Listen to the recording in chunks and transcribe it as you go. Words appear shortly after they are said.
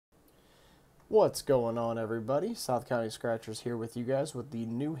What's going on, everybody? South County Scratchers here with you guys with the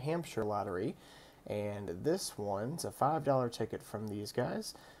New Hampshire lottery, and this one's a $5 ticket from these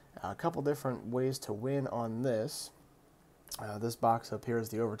guys. A couple different ways to win on this. This box up here is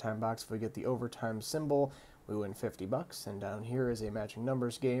the overtime box. If we get the overtime symbol, we win 50 bucks, and down here is a matching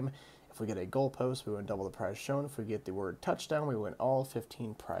numbers game. If we get a goalpost, we win double the prize shown. If we get the word touchdown, we win all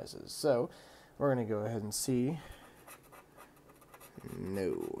 15 prizes. So we're going to go ahead and see.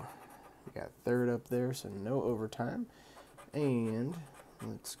 No. We got third up there, so no overtime. And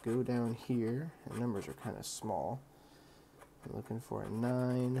let's go down here. The numbers are kind of small. I'm looking for a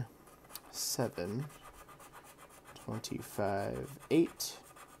 9, 7, 25, 8,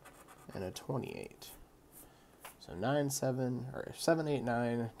 and a 28. So 9, 7, or 7, 8,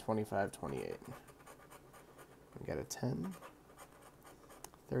 9, 25, 28. We got a 10,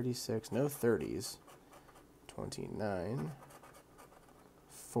 36, no 30s, 29,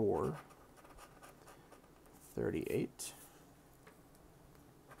 4, 38.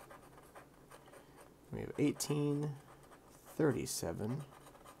 We have 18, 37,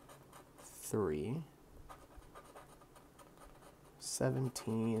 3,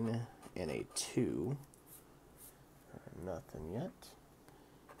 17, and a 2. Nothing yet.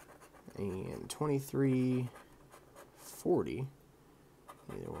 And 23, 40.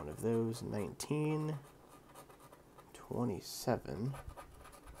 Neither one of those. 19, 27,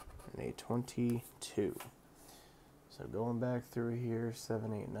 and a 22. So going back through here,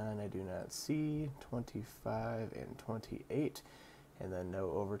 7, 8, 9, I do not see. 25 and 28, and then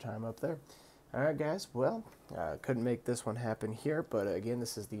no overtime up there. Alright guys, well, couldn't make this one happen here, but again,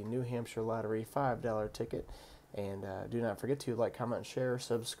 this is the New Hampshire Lottery $5 ticket. And do not forget to like, comment, share,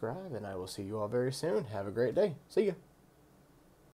 subscribe, and I will see you all very soon. Have a great day. See ya.